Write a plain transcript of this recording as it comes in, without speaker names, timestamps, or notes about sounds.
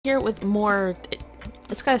Here with more...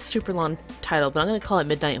 It's got a super long title, but I'm gonna call it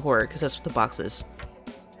Midnight Horror, because that's what the box is.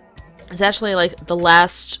 It's actually like the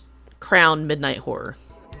last crown Midnight Horror.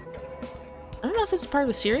 I don't know if this is part of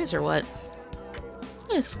a series or what.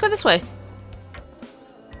 Yeah, let's go this way.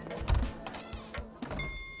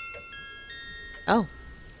 Oh.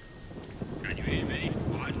 Can you hear me?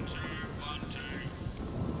 1, 2, 1,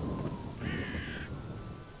 2.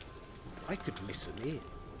 I could listen in.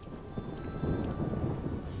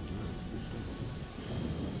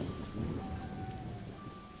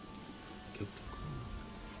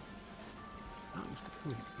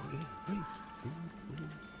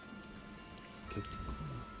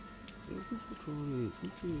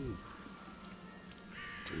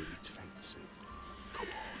 It's fantasy. Come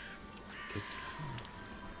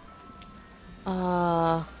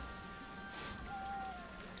on.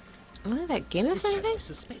 I don't think that game is It's as anything? I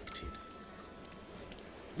suspected.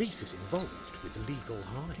 Reese is involved with legal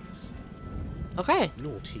highs. Okay.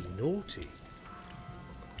 Naughty, naughty.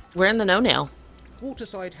 We're in the know now.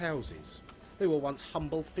 Waterside houses. They were once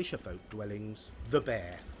humble fisherfolk dwellings. The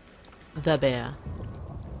Bear. The Bear.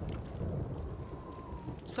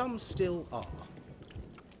 Some still are.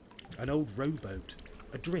 An old rowboat,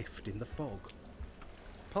 adrift in the fog.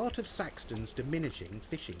 Part of Saxton's diminishing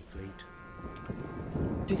fishing fleet.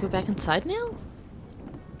 Do we go back inside now?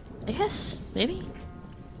 I guess, maybe?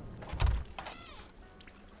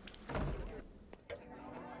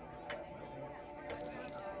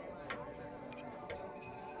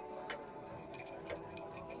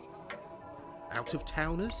 Out of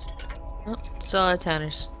towners? Oh, still out of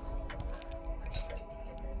towners.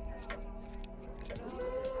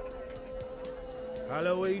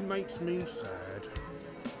 Halloween makes me sad.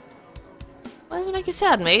 Why does it make you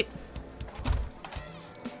sad, mate?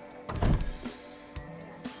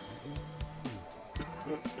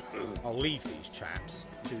 I'll leave these chaps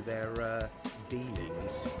to their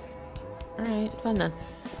dealings. Alright, fine then.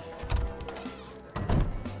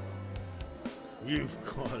 You've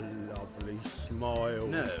got a lovely smile.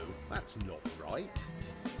 No, that's not right.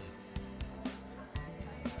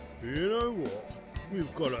 You know what?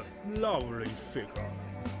 You've got a lovely figure.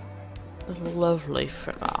 A lovely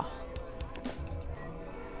figure.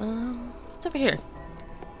 What's over here?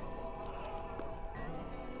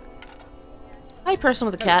 Hi, person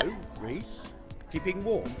with a cat. Hello, Reese. Keeping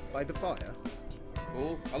warm by the fire?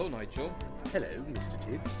 Oh, hello, Nigel. Hello, Mr.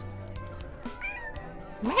 Tibbs.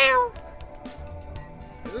 Meow.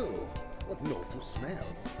 Oh, what an awful smell.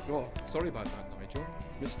 Oh, sorry about that, Nigel.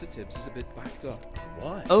 Mr. Tibbs is a bit backed up.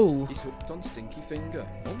 Why? Oh. He's hooked on Stinky Finger.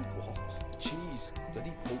 On what? Cheese,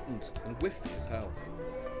 bloody potent, and whiffy as hell.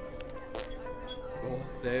 Oh,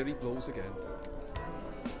 there he blows again.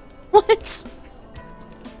 What?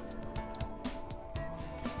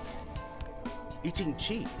 Eating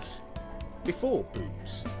cheese before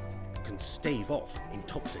booze can stave off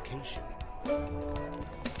intoxication.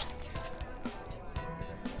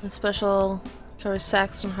 A special covers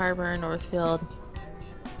Saxton Harbor, Northfield.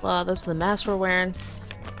 Wow, those are the masks we're wearing.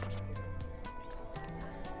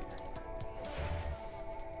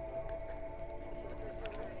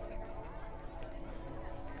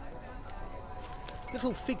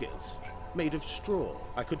 Little figures made of straw.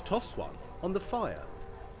 I could toss one on the fire.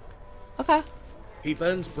 Okay. He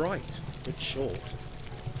burns bright but short.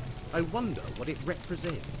 I wonder what it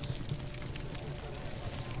represents.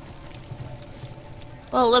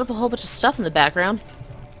 Well, it lit up a whole bunch of stuff in the background.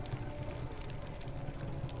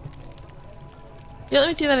 Yeah, let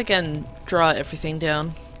me do that again. Draw everything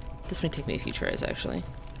down. This may take me a few tries, actually.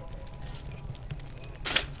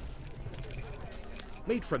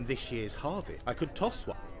 Made from this year's harvest. I could toss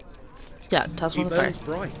one. Yeah, toss He one on the fire. burns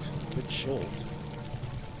bright but short.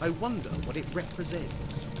 I wonder what it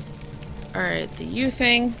represents. Alright, the U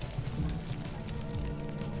thing.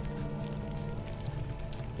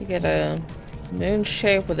 You get a moon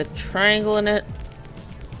shape with a triangle in it.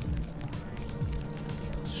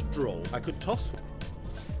 Straw. I could toss one.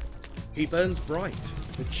 He burns bright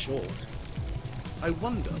but short. I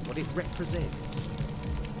wonder what it represents.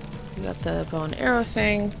 You got the bow and arrow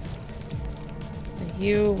thing. A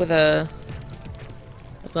U with a...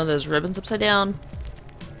 like one of those ribbons upside down.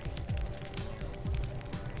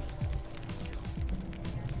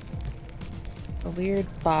 A weird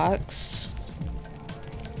box.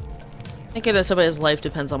 I think it is somebody's life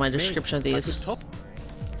depends on my description of I these. could top.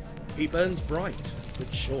 He burns bright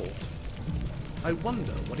but short. I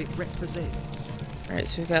wonder what it represents. Alright,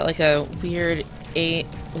 so we've got like a weird 8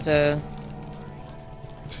 with a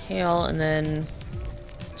tail and then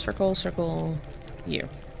circle, circle, U.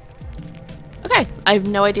 Okay, I have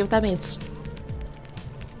no idea what that means.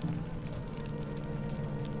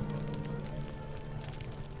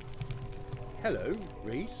 Hello,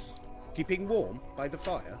 Reese. Keeping warm by the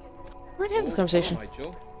fire? We're gonna have this Oh, conversation. hello,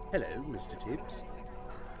 Nigel. Hello, Mr. Tibbs.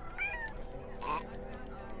 Oh,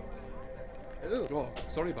 Oh,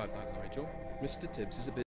 sorry about that, Nigel. Mr. Tibbs is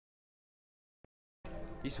a bit...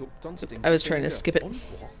 He's hooked on stinking I was trying to finger. skip it. on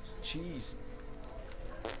what? Cheese.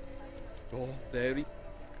 Oh, there he...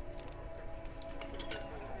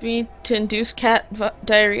 Do we need to induce cat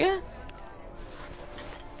diarrhea?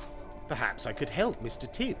 Perhaps I could help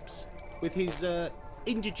Mr. Tibbs with his,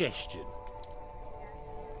 indigestion.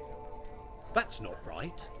 That's not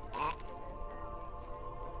right.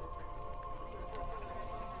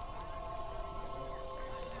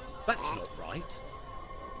 That's not right.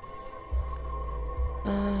 Do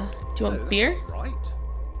you No, want that's beer? not right.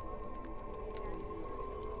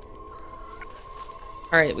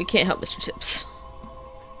 Alright, we can't help Mr. Tibbs.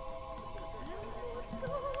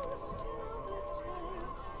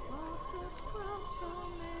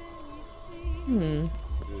 Hmm.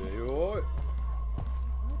 Alright.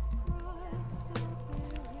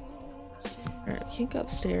 Alright, we can't go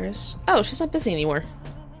upstairs. Oh, she's not busy anymore.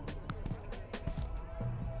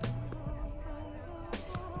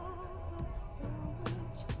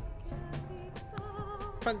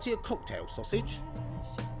 Fancy a cocktail sausage?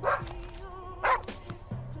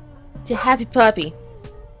 It's a happy puppy.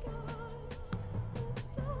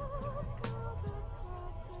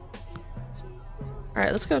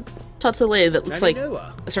 Alright, let's go talk to the lady that looks Nanny like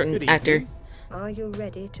Noah. a certain Good actor. evening. Are you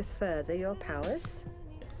ready to further your powers?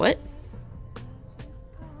 What?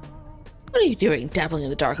 What are you doing, dabbling in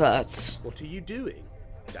the dark arts? What are you doing?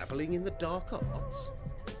 Dabbling in the dark arts?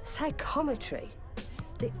 Psychometry,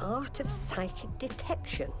 the art of psychic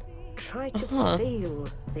detection. Try to Uh-huh. feel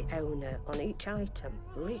the owner on each item.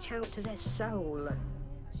 Reach out to their soul.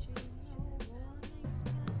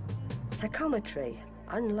 Psychometry,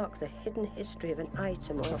 unlock the hidden history of an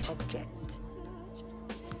item or object.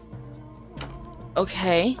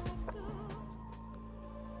 Okay.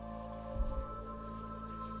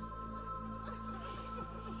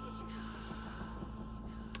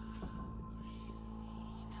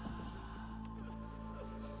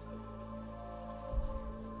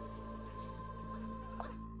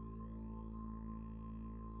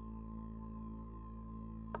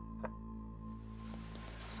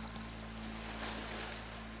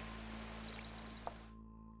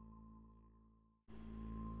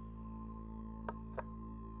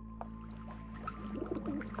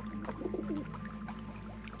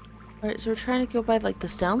 Alright, so we're trying to go by, like, the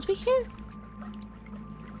sounds we hear?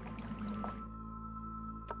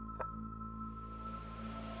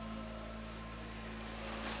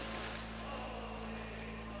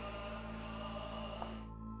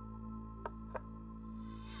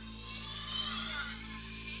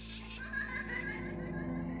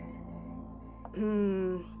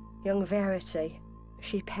 Young Verity.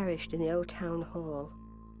 She perished in the old town hall.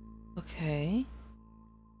 Okay.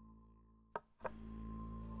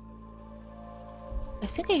 I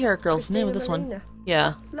think I hear a girl's name with this one. Christina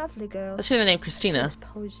Yeah. Lovely girl. Let's hear the name She Christina. was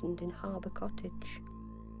poisoned in Harbour Cottage.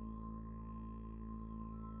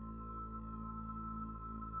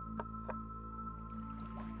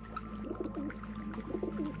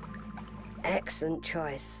 Excellent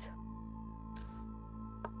choice.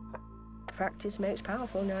 Practice makes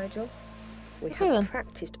powerful, Nigel. We Okay, have then.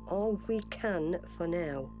 practiced all we can for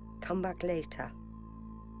now. Come back later.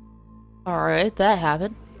 Alright, that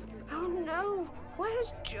happened. Oh no!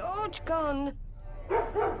 Where's George gone?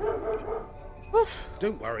 Woof.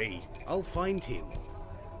 Don't worry, I'll find him.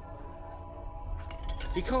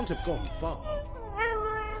 He can't have gone far.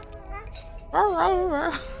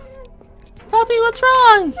 Puppy, what's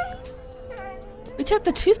wrong? We took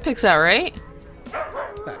the toothpicks out, right?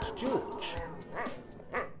 That's George.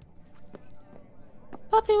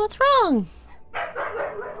 Puppy, what's wrong?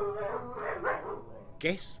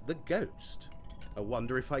 Guess the ghost. I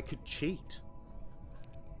wonder if I could cheat.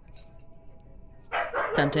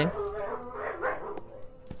 Tempting.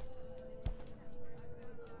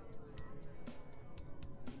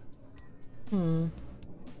 Hmm.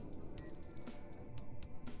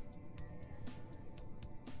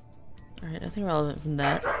 Alright, nothing relevant from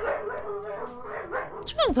that.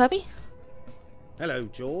 What's wrong, puppy? Hello,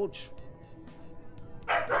 George.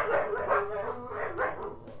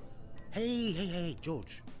 Hey,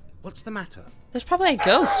 George. What's the matter? There's probably a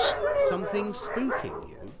ghost. Something spooking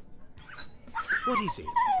you? What is it,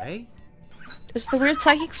 eh? Is the weird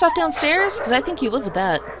psychic stuff downstairs? Because I think you live with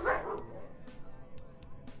that.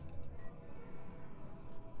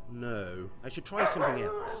 No, I should try something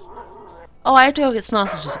else. Oh, I have to go get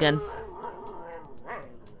sausages again.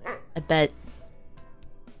 I bet.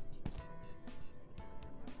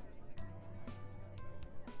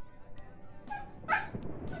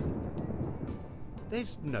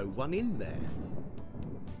 There's no one in there.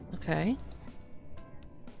 Okay.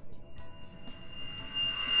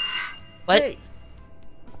 What? Hey!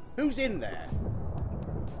 Who's in there?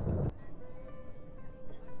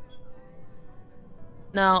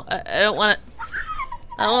 No, I don't want to.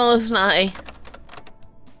 I don't want to listen to I.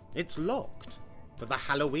 It's locked for the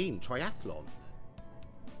Halloween triathlon.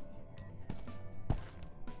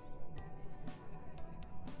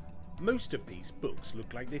 Most of these books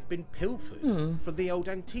look like they've been pilfered from the old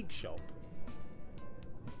antique shop.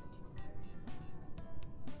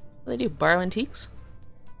 What do they do? Borrow antiques?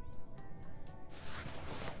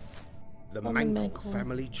 The Roman Mankle Mankle.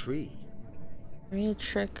 family tree. Arena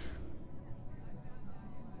trick.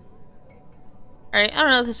 Alright, I don't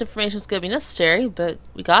know if this information is going to be necessary, but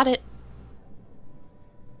we got it.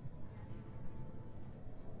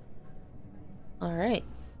 Alright.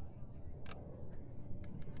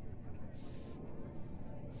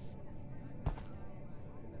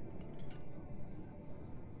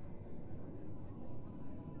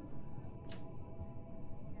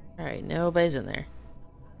 Alright, nobody's in there.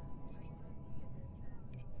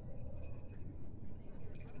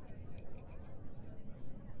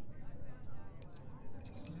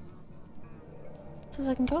 Says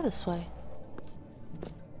I can go this way.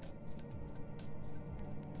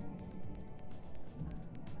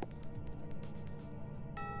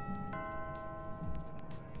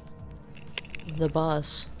 The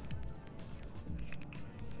boss.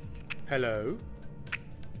 Hello?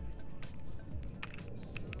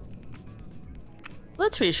 Well,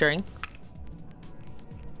 that's reassuring.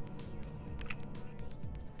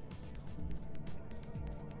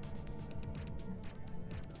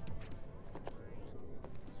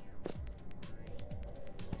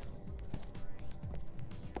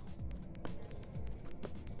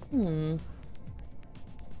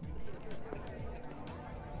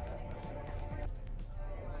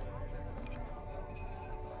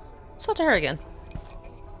 Let's talk to her again.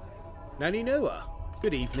 Nanny Noah,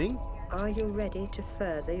 good evening. Are you ready to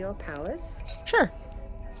further your powers? Sure.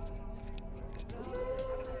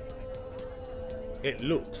 It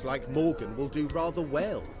looks like Morgan will do rather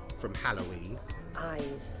well from Halloween.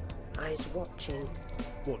 Eyes watching.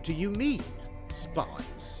 What do you mean,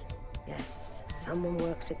 spies? Yes, someone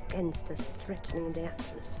works against us, threatening the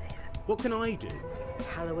atmosphere. What can I do?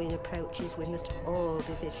 Halloween approaches, we must all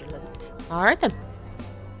be vigilant. Alright then.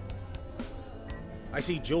 I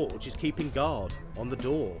see George is keeping guard on the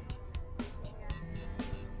door.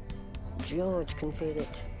 George can feel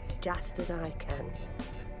it, just as I can.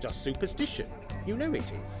 Just superstition. You know it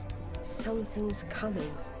is. Something's coming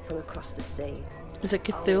from across the sea. Is it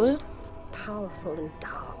Cthulhu? Powerful and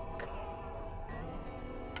dark.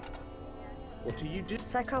 What do you do?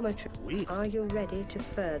 Psychometry. Weird. Are you ready to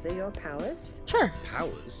further your powers? Sure.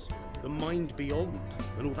 Powers? The mind beyond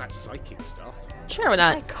and all that psychic stuff. Sure, why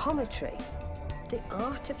not? Psychometry. The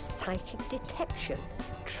art of psychic detection.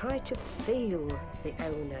 Try to feel the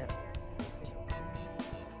owner.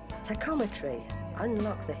 Psychometry.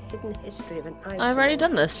 Unlock the hidden history of an item. I've already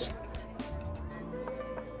done this.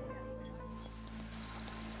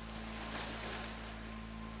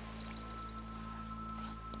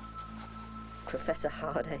 Professor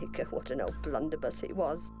Hardacre, what an old blunderbuss he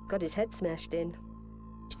was. Got his head smashed in.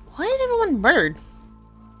 Why is everyone murdered?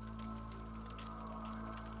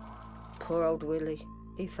 Poor old Willie.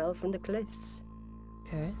 He fell from the cliffs.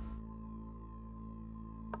 Okay.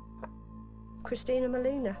 Christina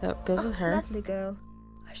Molina. That goes with her. Lovely girl.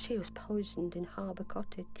 She was poisoned in Harbour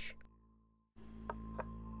Cottage.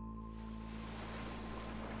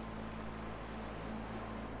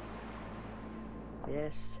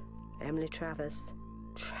 Yes, Emily Travers.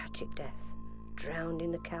 Tragic death. Drowned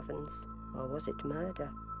in the caverns. Or was it murder?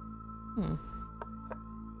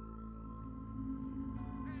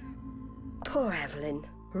 Poor Evelyn.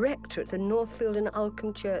 Rector at the Northfield and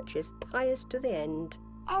Alcombe churches. Pious to the end.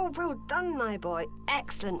 Oh, well done, my boy.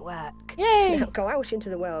 Excellent work. Yay! Now go out into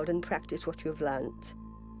the world and practice what you've learnt.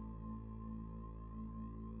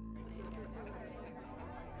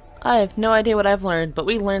 I have no idea what I've learned, but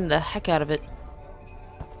we learned the heck out of it.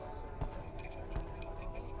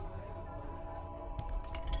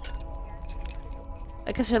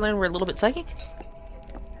 I guess I learned we're a little bit psychic.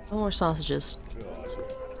 No more sausages.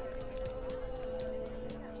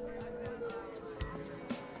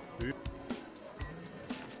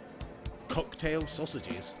 Cocktail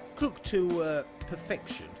sausages, cooked to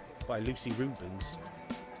perfection by Lucy Rubens.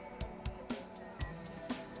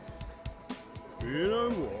 You know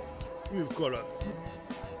what? You've got a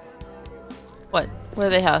What? What do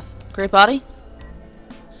they have? Great body?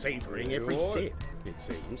 savouring every What? sip, it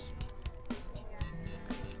seems.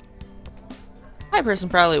 Hi, person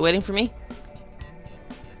probably waiting for me.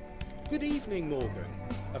 Good evening, Morgan.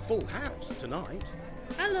 A full house tonight.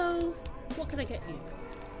 Hello. What can I get you?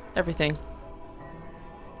 Everything.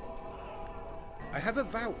 I have a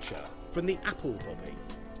voucher from the Apple Bobby.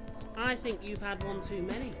 I think you've had one too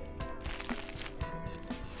many.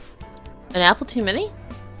 An Apple Tea Mini?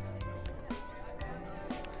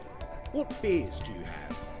 What beers do you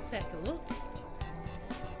have? Take a look.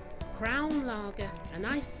 Crown Lager, a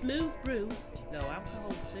nice smooth brew, low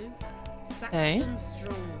alcohol too. Saxton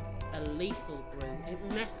Strong, a lethal brew. It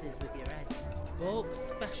messes with your head. Borg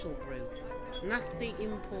Special Brew, nasty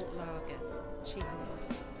import lager, cheap.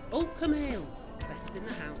 Oldcombe Ale, best in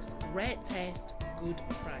the house. Great taste, good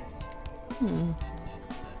price.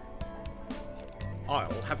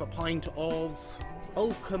 I'll have a pint of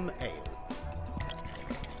Oldcombe Ale.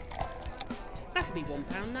 That'll be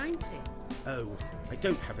 £1.90. Oh, I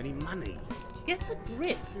don't have any money. Get a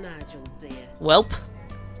grip, Nigel dear. Welp.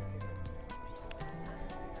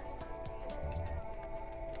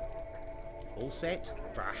 All set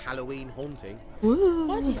for a Halloween haunting. Woo.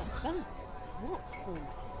 Why do you ask that? What haunting?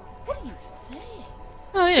 What are you saying?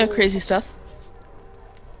 Oh, you know, crazy stuff.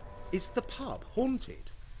 Is the pub haunted?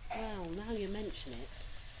 Well, now you mention it.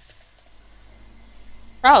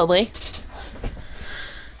 Probably.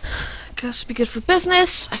 Guess would be good for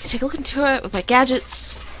business. I can take a look into it with my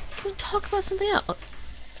gadgets. Can we talk about something else?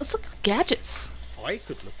 Let's look at gadgets. I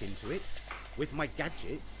could look into it with my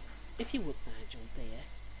gadgets. If you would, Nigel dear.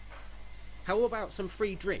 How about some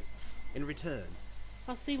free drinks in return?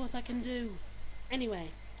 I'll see what I can do. Anyway,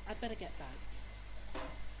 I'd better get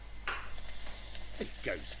back. A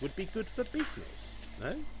ghost would be good for business,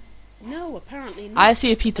 no? No, apparently not. I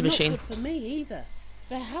see a pizza And machine. Not good for me either.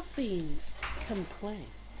 There have been complaints.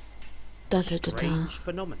 Dun, dun, dun, dun. Strange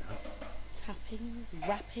phenomena. Tappings,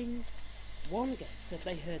 rappings. One guest said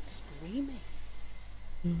they heard screaming.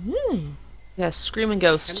 Yes, screaming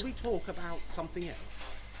ghost. Can we talk about something else?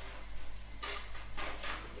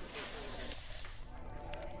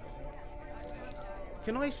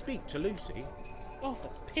 Can I speak to Lucy? Oh, for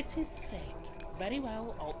pity's sake. Very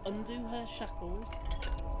well, I'll undo her shackles.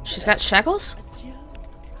 She's got shackles? A joke.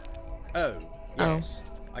 Oh, yes,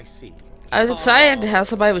 I see. I was excited to have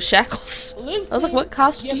somebody with shackles. Lucy, I was like, what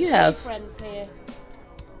costume your do you have? boyfriend's here.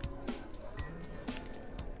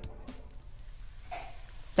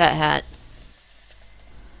 That hat.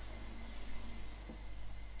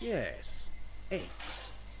 Yes,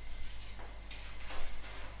 eggs.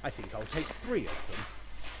 I think I'll take 3 of them.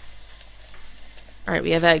 Alright,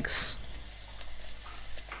 we have eggs.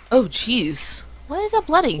 Oh, jeez. Why is that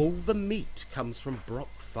bloody? All the meat comes from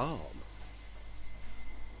Brock Farm.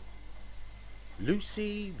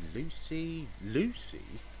 Lucy, Lucy, Lucy.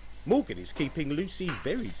 Morgan is keeping Lucy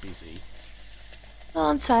very busy.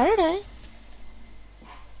 On Saturday.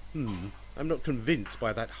 I'm not convinced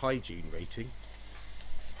by that hygiene rating.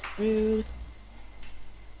 Rude.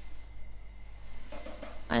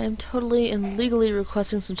 I am totally and legally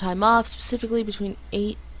requesting some time off, specifically between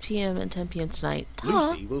 8 p.m. and 10 p.m. tonight.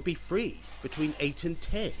 Lucy will be free between 8 and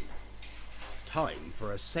 10. Time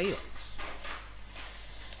for a seance.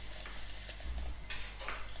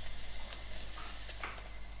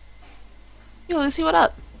 Yo, Lucy, what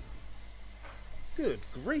up? Good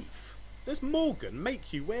grief. Does Morgan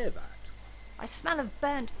make you wear that? I smell of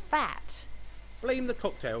burnt fat. Blame the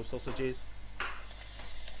cocktail sausages.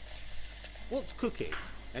 What's cooking?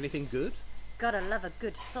 Anything good? Gotta love a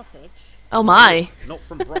good sausage. Oh my. Not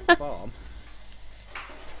from Brock Farm.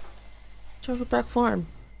 Chocolate Brock Farm.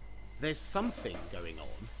 There's something going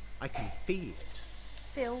on. I can feel it.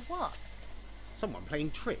 Feel what? Someone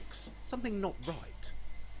playing tricks. Something not right.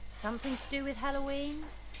 Something to do with Halloween?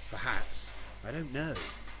 Perhaps. I don't know.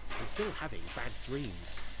 I'm still having bad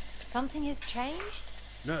dreams. Something has changed?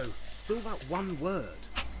 No, still that one word.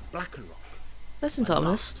 Blackenrock. Listen, I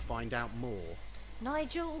ominous. must find out more.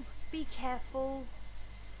 Nigel, be careful.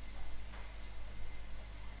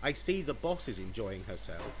 I see the boss is enjoying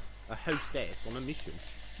herself. A hostess on a mission.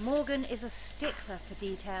 Morgan is a stickler for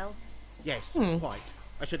detail. Yes, quite.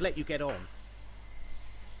 I should let you get on.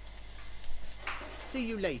 See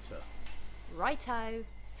you later. Righto.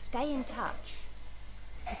 Stay in touch.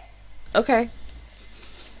 Okay.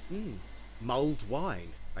 Mulled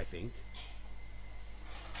wine, I think.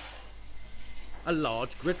 A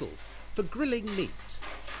large griddle for grilling meat.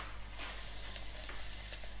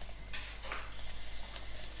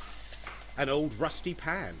 An old rusty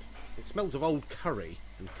pan. It smells of old curry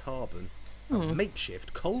and carbon. A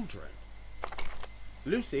makeshift cauldron.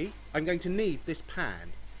 Lucy, I'm going to need this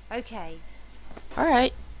pan. Okay.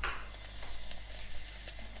 Alright.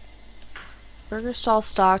 Burger stall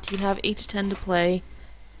stocked. You can have 8 to 10 to play.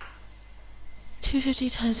 250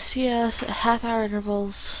 times CS, half-hour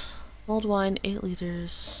intervals. Mulled wine, 8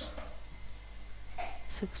 liters.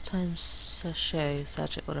 6 times sachet,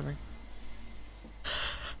 whatever.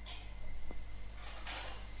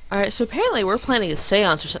 Alright, so apparently we're planning a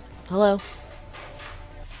seance or something. Hello?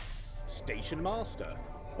 Station master?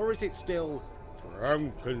 Or is it still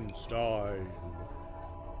Frankenstein?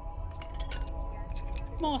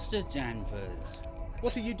 Master Danvers,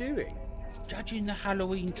 What are you doing? judging the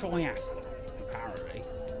Halloween triathlon, apparently.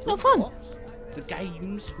 Oh, fun! What? The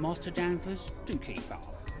games, Master Danvers, do keep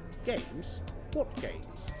up. Games? What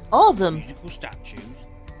games? All of them! Musical statues,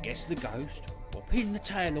 guess the ghost, or pin the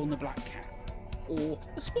tail on the black cat. Or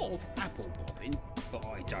a spot of apple bobbing, but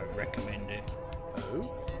I don't recommend it. Oh?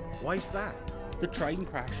 Why's that? The train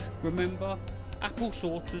crash, remember? Apple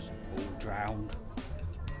sorters all drowned.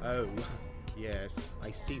 Oh, yes,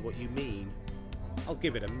 I see what you mean. I'll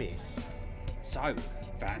give it a miss. So,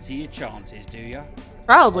 fancy your chances, do ya?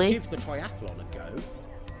 Probably. Give the triathlon a go.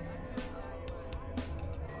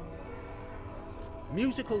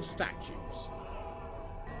 Musical statues.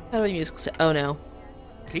 How do we musical oh no.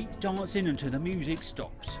 Keep dancing until the music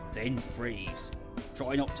stops, then freeze.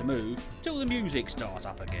 Try not to move till the music starts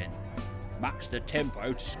up again. Match the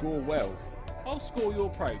tempo to score well. I'll score your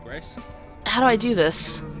progress. How do I do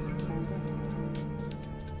this?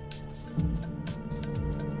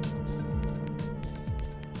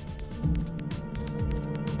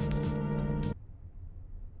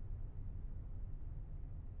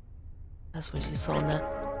 That's way too slow on that.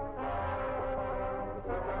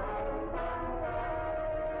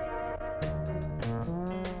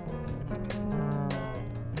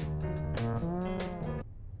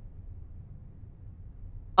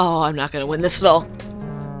 Oh, I'm not gonna win this at all.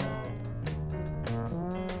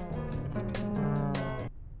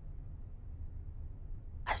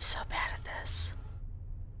 I'm so bad at this.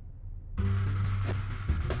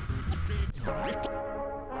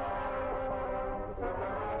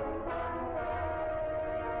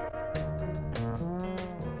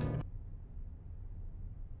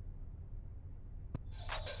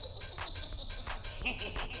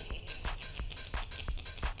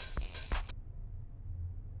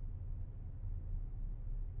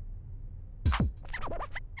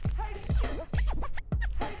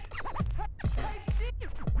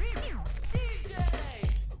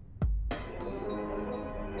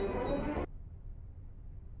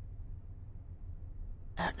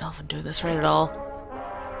 I don't know if I'm doing this right at all.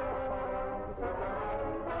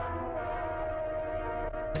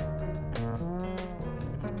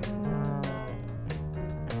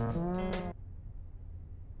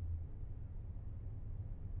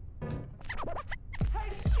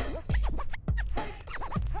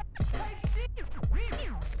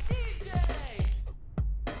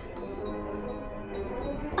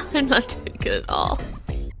 I'm not doing good at all.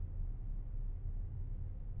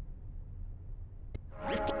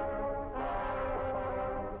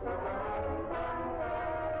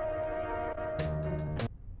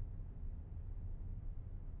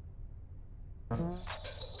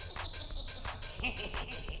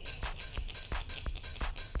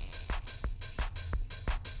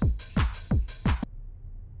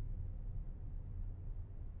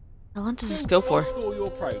 How long does this go for? Score your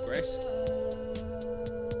progress.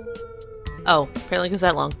 Oh, apparently it goes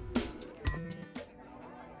that long.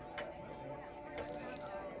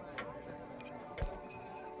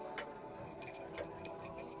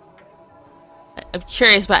 I'm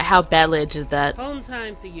curious about how badly I did that. Home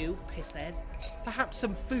time for you, pisshead. Perhaps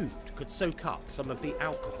some food could soak up some of the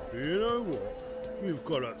alcohol. You know what? You've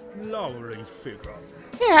got a lovely figure.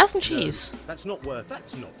 Here, have some cheese. That's not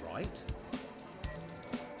right.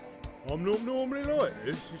 I'm not normally like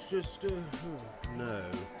this. It's just, no.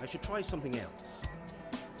 I should try something else.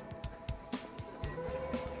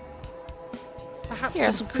 Perhaps Here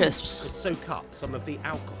are some some food crisps. could soak up some of the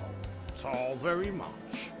alcohol. So very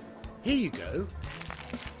much. Here you go.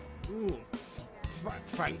 Ooh,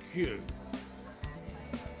 thank you.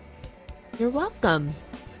 You're welcome.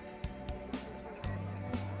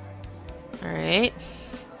 Alright.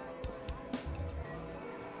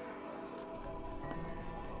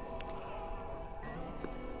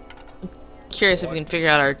 I'm curious if we can figure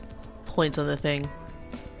out our points on the thing.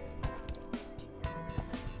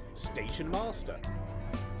 Station master.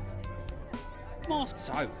 Master,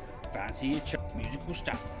 so fancy your musical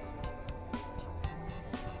stuff.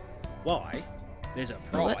 Why? There's a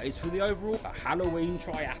prize for the overall Halloween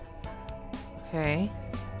triathlon. Okay.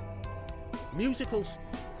 Musical.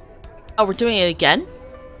 Oh, we're doing it again?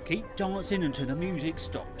 Keep dancing until the music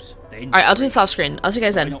stops. Then Alright, I'll do this off screen. I'll see you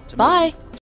guys then. Bye!